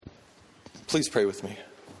Please pray with me.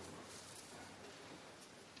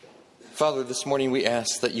 Father, this morning we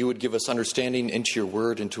ask that you would give us understanding into your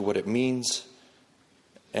word, into what it means,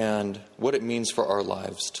 and what it means for our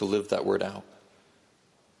lives to live that word out.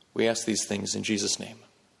 We ask these things in Jesus' name.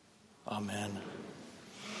 Amen.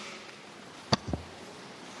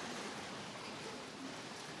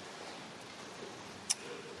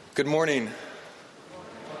 Good morning.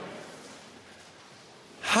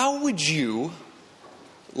 How would you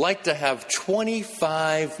like to have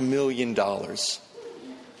 $25 million?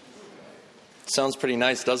 Sounds pretty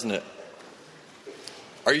nice, doesn't it?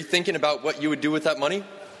 Are you thinking about what you would do with that money?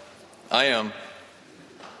 I am.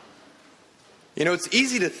 You know, it's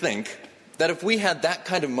easy to think that if we had that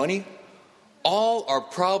kind of money, all our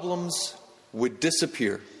problems would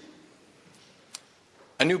disappear.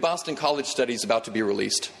 A new Boston College study is about to be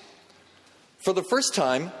released. For the first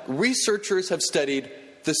time, researchers have studied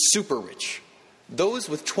the super rich, those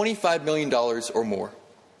with $25 million or more.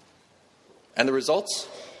 And the results?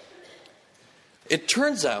 It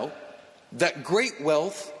turns out that great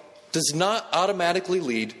wealth does not automatically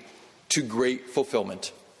lead to great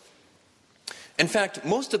fulfillment. In fact,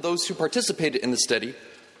 most of those who participated in the study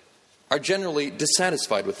are generally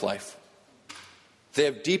dissatisfied with life. They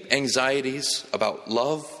have deep anxieties about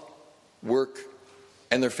love, work,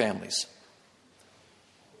 and their families.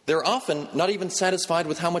 They're often not even satisfied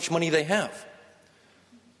with how much money they have.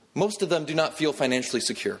 Most of them do not feel financially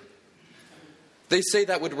secure. They say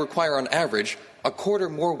that would require, on average, a quarter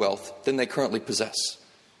more wealth than they currently possess.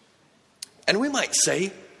 And we might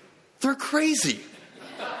say, they're crazy.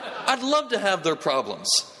 I'd love to have their problems.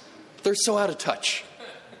 They're so out of touch.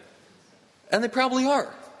 And they probably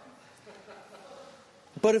are.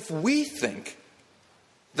 But if we think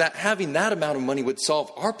that having that amount of money would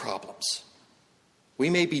solve our problems, we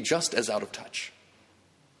may be just as out of touch.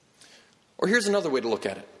 Or here's another way to look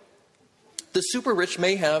at it. The super rich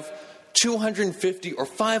may have 250 or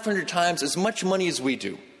 500 times as much money as we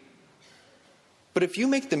do. But if you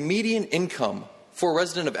make the median income for a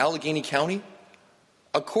resident of Allegheny County,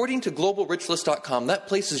 according to globalrichlist.com, that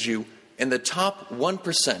places you in the top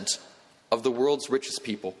 1% of the world's richest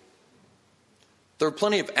people. There are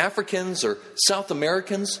plenty of Africans or South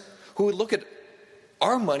Americans who would look at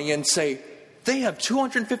our money and say, they have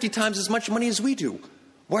 250 times as much money as we do.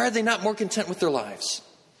 Why are they not more content with their lives?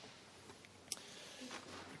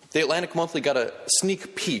 The Atlantic Monthly got a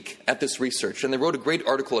sneak peek at this research, and they wrote a great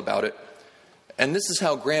article about it. And this is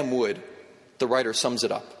how Graham Wood, the writer, sums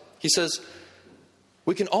it up. He says,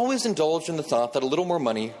 "We can always indulge in the thought that a little more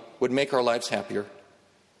money would make our lives happier.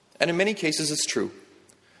 And in many cases it's true.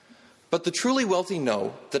 But the truly wealthy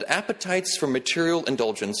know that appetites for material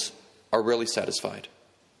indulgence are rarely satisfied.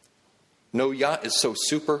 No yacht is so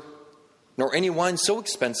super, nor any wine so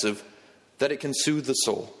expensive that it can soothe the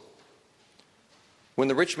soul. When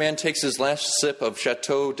the rich man takes his last sip of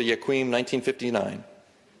Chateau de Yquem 1959,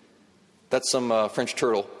 that's some French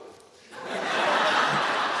turtle.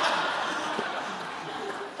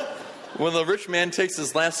 When the rich man takes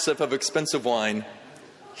his last sip of expensive wine,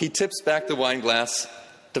 he tips back the wine glass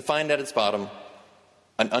to find at its bottom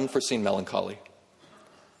an unforeseen melancholy.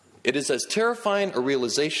 It is as terrifying a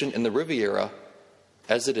realization in the Riviera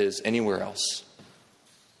as it is anywhere else."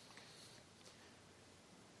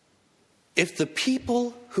 If the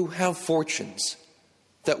people who have fortunes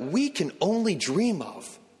that we can only dream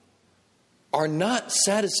of are not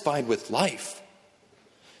satisfied with life,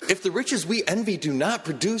 if the riches we envy do not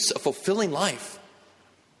produce a fulfilling life,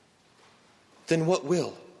 then what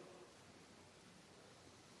will?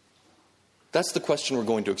 That's the question we're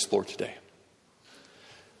going to explore today.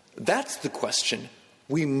 That's the question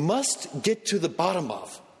we must get to the bottom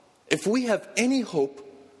of if we have any hope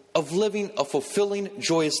of living a fulfilling,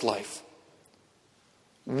 joyous life.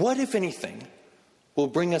 What, if anything, will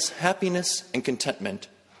bring us happiness and contentment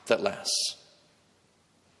that lasts?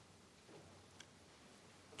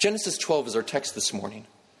 Genesis 12 is our text this morning,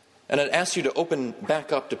 and I'd ask you to open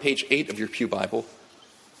back up to page 8 of your pew Bible.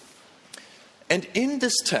 And in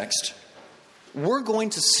this text, we're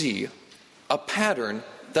going to see a pattern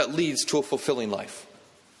that leads to a fulfilling life.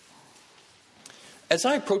 As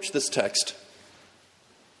I approach this text,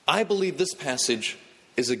 I believe this passage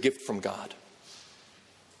is a gift from God.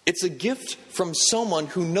 It's a gift from someone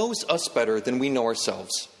who knows us better than we know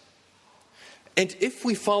ourselves. And if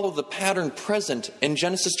we follow the pattern present in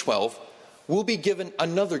Genesis 12, we'll be given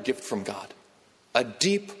another gift from God, a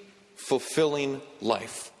deep, fulfilling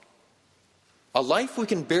life. A life we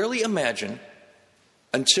can barely imagine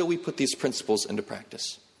until we put these principles into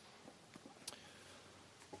practice.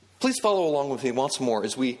 Please follow along with me once more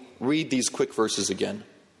as we read these quick verses again,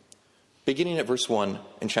 beginning at verse 1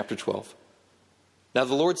 in chapter 12. Now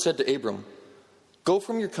the Lord said to Abram, "Go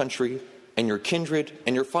from your country and your kindred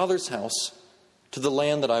and your father's house to the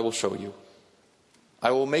land that I will show you.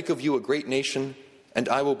 I will make of you a great nation, and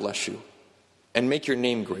I will bless you, and make your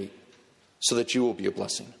name great, so that you will be a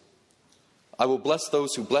blessing. I will bless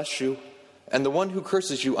those who bless you, and the one who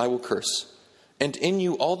curses you I will curse, and in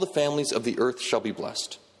you all the families of the earth shall be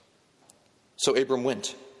blessed." So Abram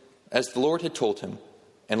went, as the Lord had told him,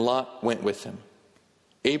 and Lot went with him.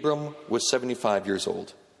 Abram was 75 years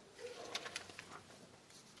old.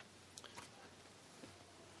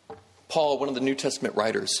 Paul, one of the New Testament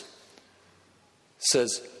writers,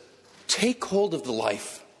 says, "Take hold of the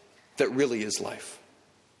life that really is life."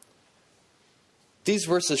 These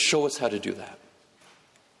verses show us how to do that.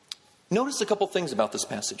 Notice a couple things about this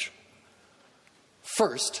passage.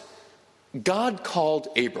 First, God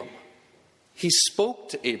called Abram. He spoke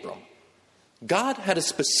to Abram. God had a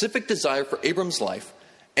specific desire for Abram's life,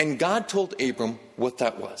 and God told Abram what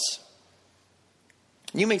that was.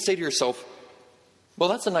 You may say to yourself, "Well,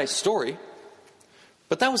 that's a nice story,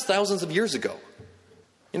 but that was thousands of years ago."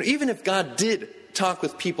 Even if God did talk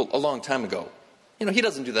with people a long time ago, he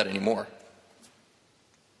doesn't do that anymore.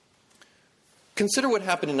 Consider what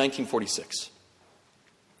happened in 1946.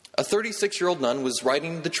 A 36-year-old nun was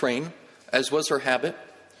riding the train, as was her habit,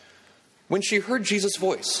 when she heard Jesus'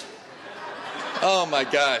 voice. Oh my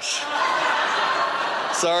gosh.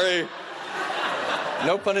 Sorry.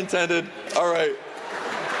 No pun intended. All right.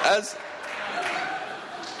 As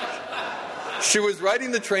she was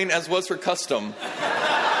riding the train, as was her custom,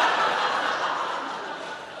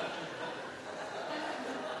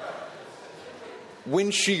 when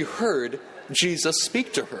she heard Jesus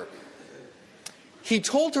speak to her, he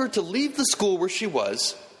told her to leave the school where she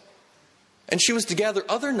was, and she was to gather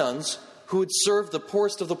other nuns who would serve the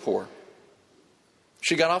poorest of the poor.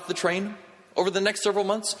 She got off the train. Over the next several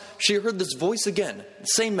months, she heard this voice again,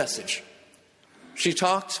 same message. She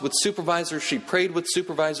talked with supervisors, she prayed with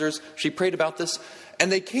supervisors, she prayed about this,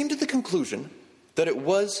 and they came to the conclusion that it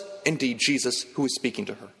was indeed Jesus who was speaking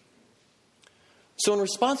to her. So in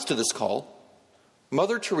response to this call,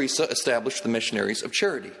 Mother Teresa established the Missionaries of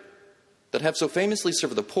Charity that have so famously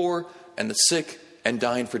served the poor and the sick and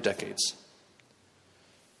dying for decades.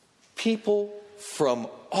 People from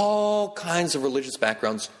all kinds of religious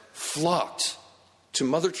backgrounds flocked to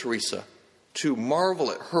Mother Teresa to marvel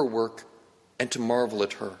at her work and to marvel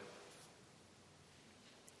at her.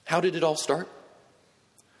 How did it all start?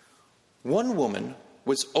 One woman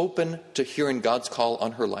was open to hearing God's call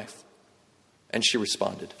on her life, and she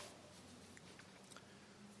responded.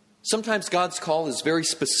 Sometimes God's call is very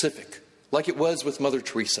specific, like it was with Mother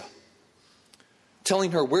Teresa,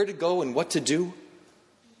 telling her where to go and what to do.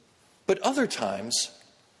 But other times,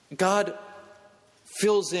 God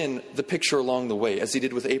fills in the picture along the way, as he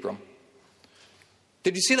did with Abram.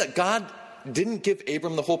 Did you see that God didn't give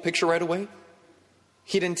Abram the whole picture right away?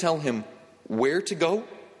 He didn't tell him where to go.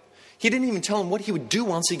 He didn't even tell him what he would do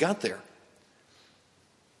once he got there.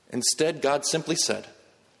 Instead, God simply said,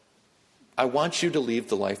 "I want you to leave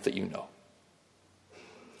the life that you know.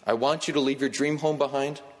 I want you to leave your dream home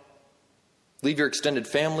behind, leave your extended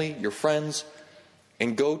family, your friends,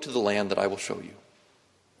 and go to the land that I will show you."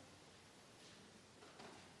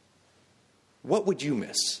 What would you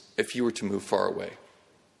miss if you were to move far away?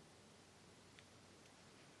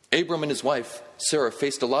 Abram and his wife, Sarah,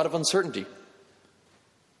 faced a lot of uncertainty.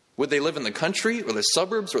 Would they live in the country or the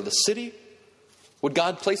suburbs or the city? Would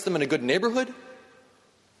God place them in a good neighborhood?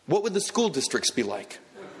 What would the school districts be like?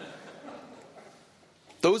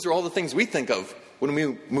 Those are all the things we think of when we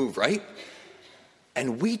move, right?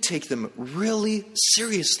 And we take them really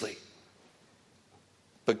seriously.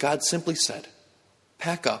 But God simply said,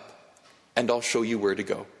 "Pack up, and I'll show you where to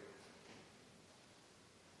go."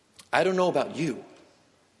 I don't know about you,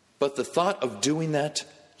 but the thought of doing that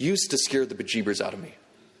used to scare the bejeebers out of me.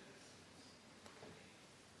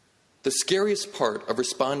 The scariest part of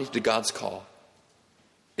responding to God's call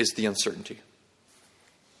is the uncertainty.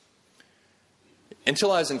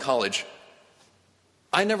 Until I was in college,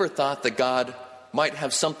 I never thought that God might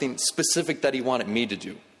have something specific that he wanted me to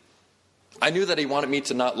do. I knew that he wanted me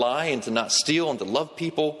to not lie and to not steal and to love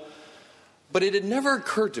people, but it had never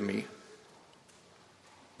occurred to me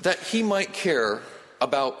that he might care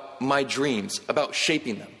about my dreams, about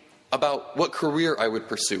shaping them, about what career I would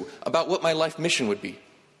pursue, about what my life mission would be.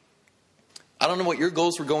 I don't know what your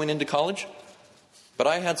goals were going into college, but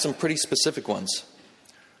I had some pretty specific ones.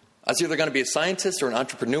 I was either going to be a scientist or an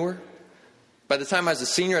entrepreneur. By the time I was a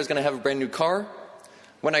senior, I was going to have a brand new car.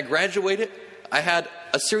 When I graduated, I had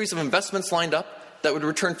a series of investments lined up that would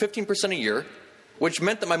return 15% a year, which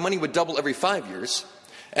meant that my money would double every 5 years.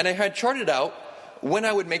 And I had charted out when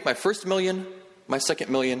I would make my first million, my second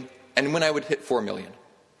million, and when I would hit 4 million.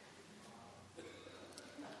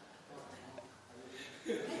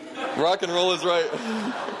 Rock and roll is right.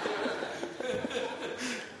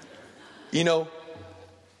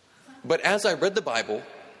 But as I read the Bible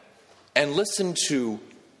and listened to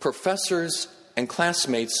professors and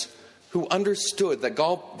classmates who understood that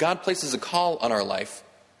God places a call on our life,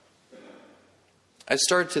 I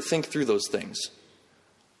started to think through those things.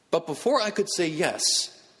 But before I could say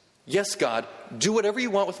yes, God, do whatever you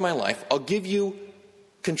want with my life, I'll give you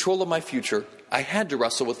control of my future, I had to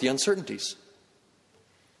wrestle with the uncertainties.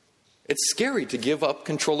 It's scary to give up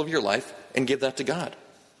control of your life and give that to God.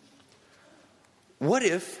 What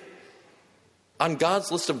if on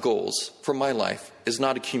God's list of goals for my life is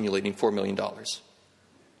not accumulating $4 million?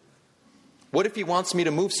 What if he wants me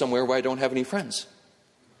to move somewhere where I don't have any friends?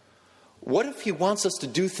 What if he wants us to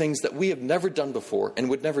do things that we have never done before and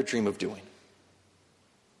would never dream of doing?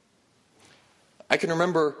 I can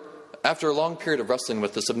remember, after a long period of wrestling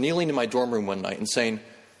with this, of kneeling in my dorm room one night and saying,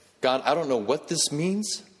 God, I don't know what this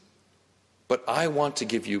means, but I want to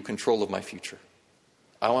give you control of my future.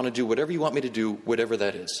 I want to do whatever you want me to do, whatever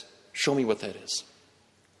that is. Show me what that is.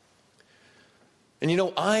 And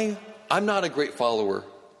I'm not a great follower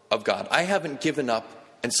of God. I haven't given up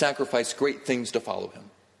and sacrificed great things to follow him.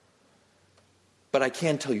 But I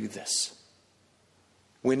can tell you this.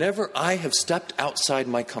 Whenever I have stepped outside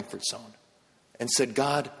my comfort zone and said,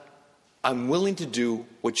 God, I'm willing to do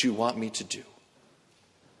what you want me to do,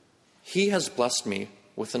 he has blessed me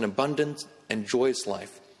with an abundant and joyous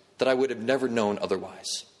life that I would have never known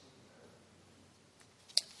otherwise.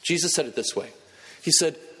 Jesus said it this way. He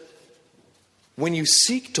said, when you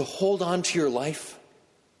seek to hold on to your life,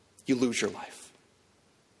 you lose your life.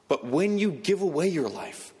 But when you give away your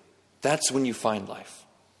life, that's when you find life.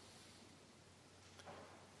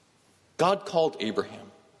 God called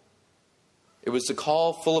Abraham. It was a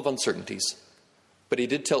call full of uncertainties, but he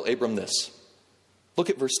did tell Abram this. Look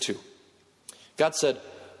at verse 2. God said,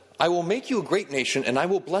 I will make you a great nation, and I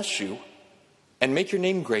will bless you and make your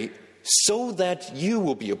name great, so that you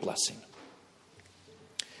will be a blessing.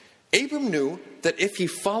 Abram knew that if he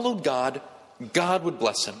followed God, God would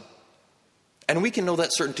bless him. And we can know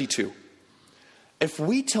that certainty too. If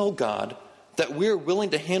we tell God that we're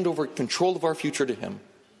willing to hand over control of our future to him,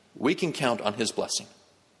 we can count on his blessing.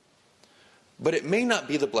 But it may not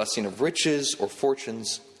be the blessing of riches or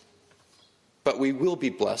fortunes, but we will be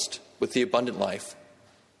blessed with the abundant life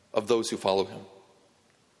of those who follow him.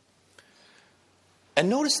 And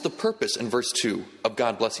notice the purpose in verse 2 of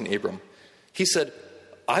God blessing Abram. He said,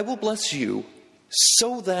 I will bless you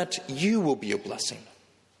so that you will be a blessing.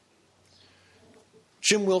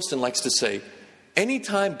 Jim Wilson likes to say,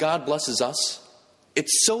 anytime God blesses us,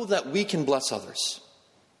 it's so that we can bless others.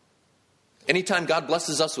 Anytime God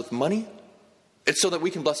blesses us with money, it's so that we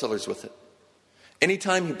can bless others with it.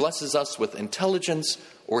 Anytime he blesses us with intelligence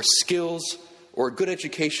or skills or a good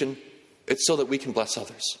education, it's so that we can bless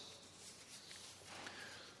others.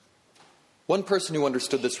 One person who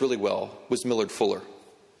understood this really well was Millard Fuller.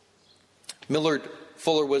 Millard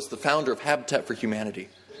Fuller was the founder of Habitat for Humanity,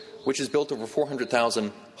 which has built over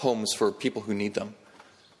 400,000 homes for people who need them.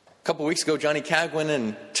 A couple weeks ago, Johnny Cagwin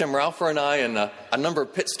and Tim Ralpher and I and a number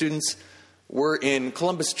of Pitt students were in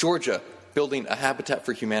Columbus, Georgia, building a Habitat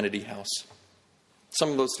for Humanity house. Some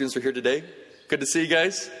of those students are here today. Good to see you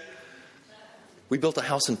guys. We built a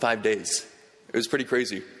house in 5 days. It was pretty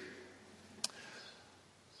crazy.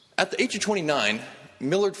 At the age of 29,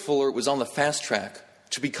 Millard Fuller was on the fast track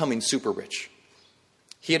to becoming super rich.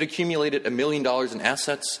 He had accumulated $1 million in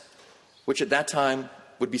assets, which at that time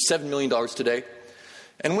would be $7 million today.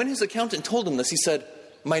 And when his accountant told him this, he said,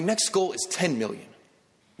 my next goal is $10 million,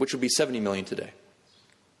 which would be $70 million today.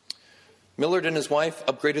 Millard and his wife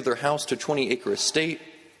upgraded their house to a 20-acre estate.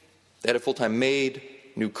 They had a full-time maid,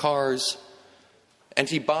 new cars, and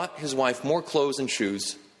he bought his wife more clothes and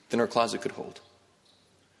shoes than her closet could hold.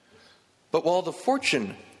 But while the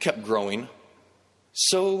fortune kept growing,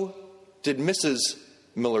 so did Mrs.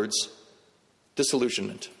 Millard's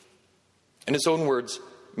disillusionment. In his own words,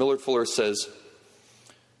 Millard Fuller says,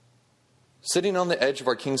 sitting on the edge of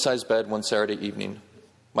our king-size bed one Saturday evening,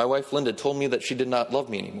 my wife Linda told me that she did not love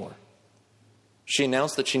me anymore. She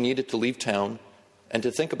announced that she needed to leave town and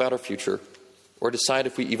to think about our future or decide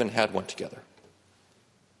if we even had one together.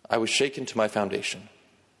 I was shaken to my foundation.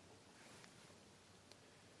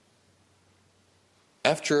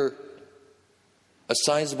 After a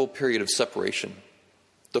sizable period of separation,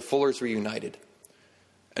 the Fullers reunited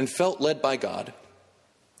and felt led by God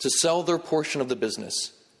to sell their portion of the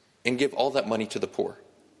business and give all that money to the poor.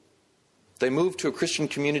 They moved to a Christian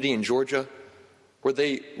community in Georgia where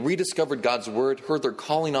they rediscovered God's word, heard their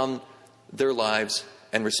calling on their lives,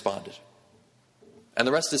 and responded. And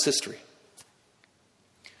the rest is history.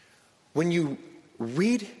 When you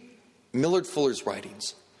read Millard Fuller's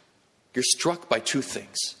writings, you're struck by two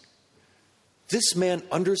things. This man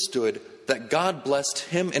understood that God blessed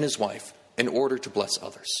him and his wife in order to bless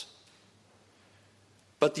others.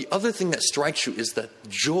 But the other thing that strikes you is the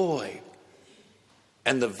joy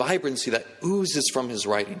and the vibrancy that oozes from his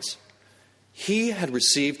writings. He had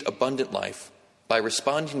received abundant life by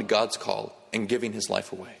responding to God's call and giving his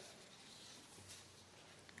life away.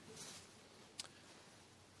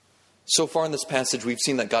 So far in this passage, we've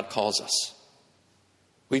seen that God calls us.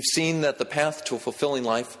 We've seen that the path to a fulfilling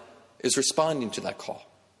life is responding to that call.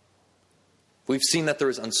 We've seen that there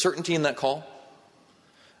is uncertainty in that call.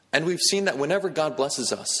 And we've seen that whenever God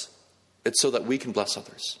blesses us, it's so that we can bless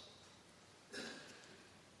others.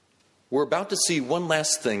 We're about to see one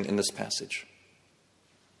last thing in this passage.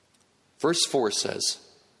 Verse 4 says,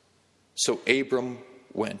 "So Abram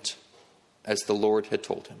went, as the Lord had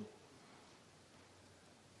told him."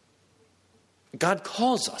 God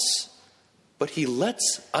calls us, but he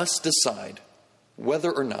lets us decide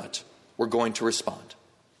whether or not we're going to respond.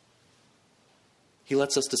 He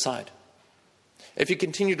lets us decide. If you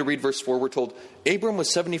continue to read verse 4, we're told, Abram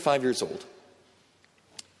was 75 years old.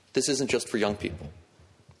 This isn't just for young people.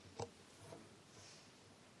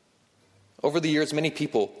 Over the years, many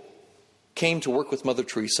people came to work with Mother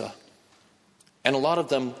Teresa, and a lot of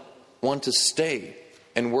them want to stay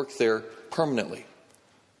and work there permanently.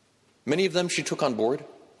 Many of them she took on board,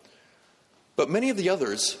 but many of the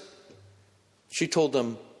others, she told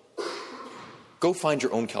them, go find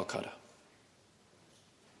your own Calcutta.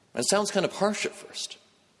 And it sounds kind of harsh at first,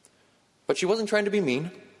 but she wasn't trying to be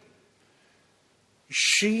mean.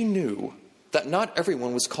 She knew that not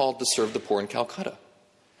everyone was called to serve the poor in Calcutta.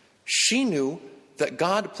 She knew that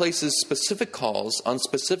God places specific calls on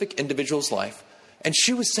specific individuals' life, and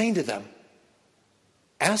she was saying to them,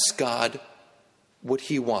 ask God what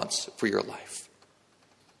he wants for your life.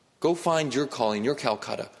 Go find your calling, your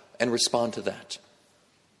Calcutta, and respond to that.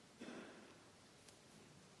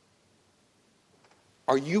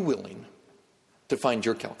 Are you willing to find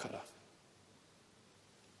your Calcutta?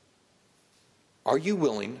 Are you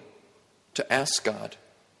willing to ask God,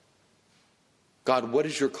 God, what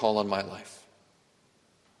is your call on my life?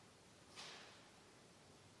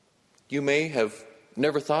 You may have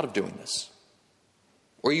never thought of doing this.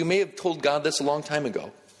 Or you may have told God this a long time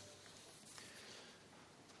ago.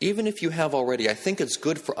 Even if you have already, I think it's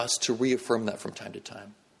good for us to reaffirm that from time to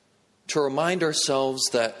time. To remind ourselves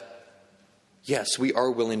that, yes, we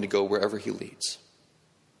are willing to go wherever he leads.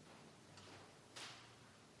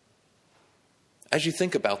 As you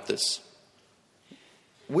think about this,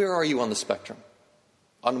 where are you on the spectrum?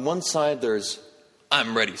 On one side there's,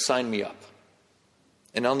 I'm ready, sign me up.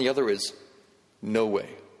 And on the other is, no way.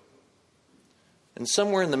 And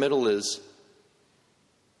somewhere in the middle is,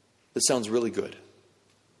 this sounds really good,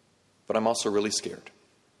 but I'm also really scared.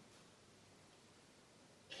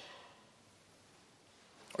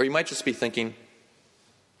 Or you might just be thinking,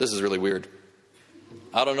 this is really weird.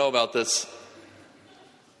 I don't know about this.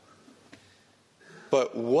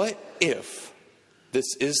 But what if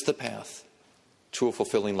this is the path to a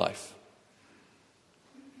fulfilling life?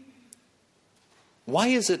 Why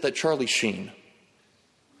is it that Charlie Sheen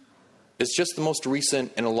is just the most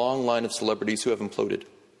recent in a long line of celebrities who have imploded?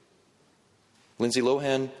 Lindsay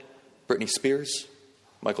Lohan, Britney Spears,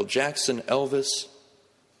 Michael Jackson, Elvis.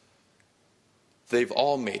 They've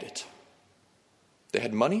all made it. They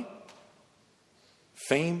had money,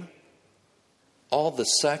 fame, all the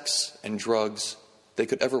sex and drugs they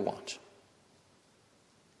could ever want.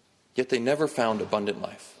 Yet they never found abundant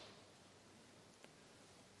life.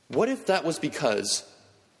 What if that was because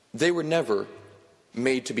they were never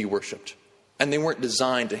made to be worshipped, and they weren't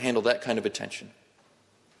designed to handle that kind of attention?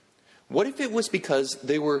 What if it was because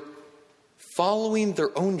they were following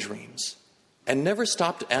their own dreams and never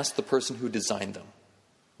stopped to ask the person who designed them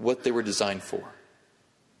what they were designed for?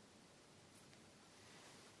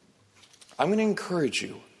 I'm going to encourage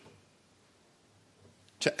you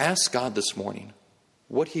to ask God this morning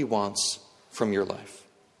what he wants from your life.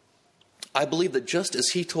 I believe that just as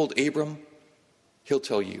he told Abram, he'll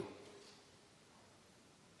tell you.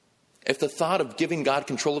 If the thought of giving God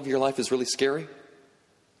control of your life is really scary,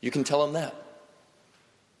 you can tell him that.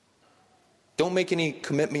 Don't make any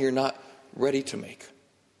commitment you're not ready to make.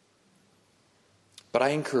 But I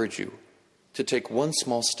encourage you to take one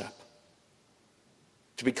small step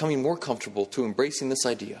to becoming more comfortable, to embracing this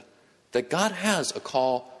idea that God has a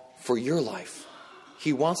call for your life.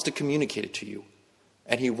 He wants to communicate it to you,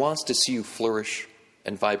 and he wants to see you flourish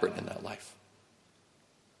and vibrant in that life.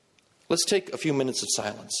 Let's take a few minutes of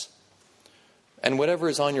silence. And whatever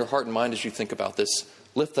is on your heart and mind as you think about this,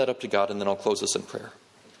 lift that up to God, and then I'll close us in prayer.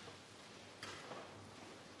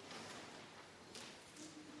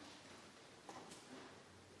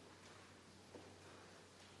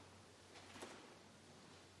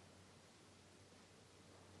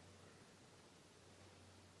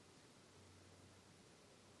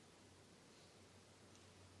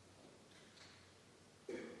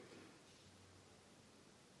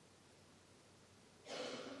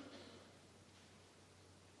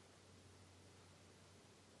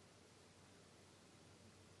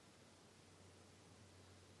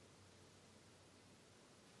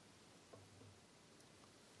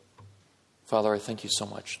 Father, I thank you so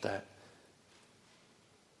much that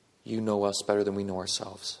you know us better than we know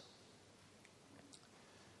ourselves.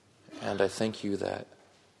 And I thank you that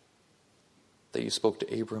you spoke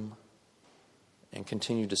to Abram and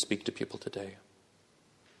continue to speak to people today.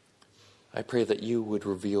 I pray that you would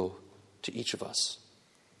reveal to each of us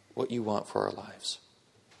what you want for our lives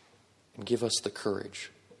and give us the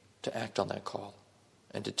courage to act on that call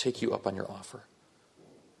and to take you up on your offer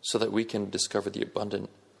so that we can discover the abundant,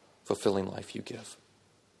 fulfilling life you give.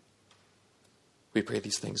 We pray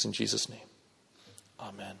these things in Jesus' name.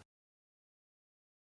 Amen.